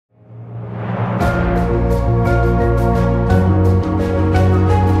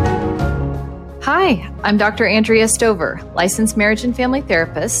Hi, I'm Dr. Andrea Stover, licensed marriage and family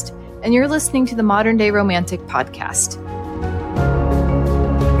therapist, and you're listening to the Modern Day Romantic Podcast.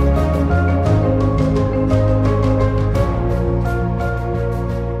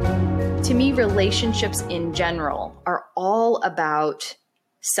 To me, relationships in general are all about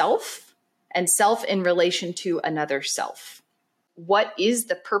self and self in relation to another self. What is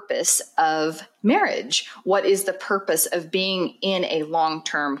the purpose of marriage? What is the purpose of being in a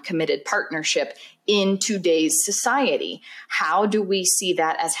long-term committed partnership in today's society? How do we see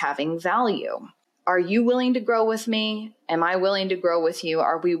that as having value? Are you willing to grow with me? Am I willing to grow with you?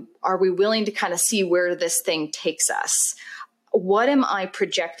 Are we willing to kind of see where this thing takes us? What am I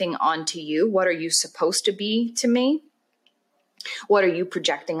projecting onto you? What are you supposed to be to me? What are you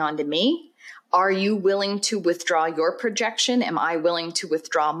projecting onto me? Are you willing to withdraw your projection? Am I willing to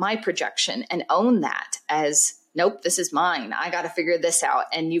withdraw my projection and own that as, nope, this is mine. I got to figure this out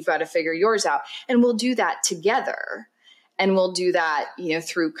and you've got to figure yours out. And we'll do that together. And we'll do that,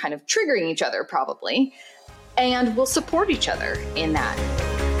 through kind of triggering each other probably. And we'll support each other in that.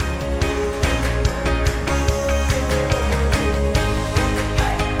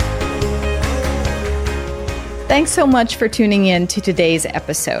 Thanks so much for tuning in to today's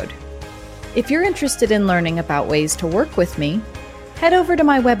episode. If you're interested in learning about ways to work with me, head over to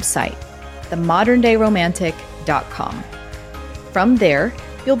my website, themoderndayromantic.com. From there,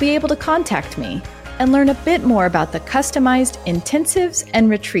 you'll be able to contact me and learn a bit more about the customized intensives and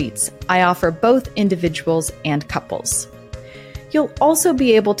retreats I offer both individuals and couples. You'll also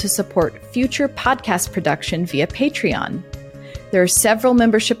be able to support future podcast production via Patreon. There are several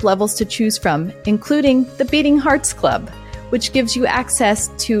membership levels to choose from, including the Beating Hearts Club, which gives you access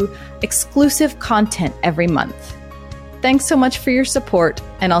to exclusive content every month. Thanks so much for your support,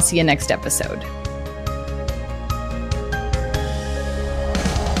 and I'll see you next episode.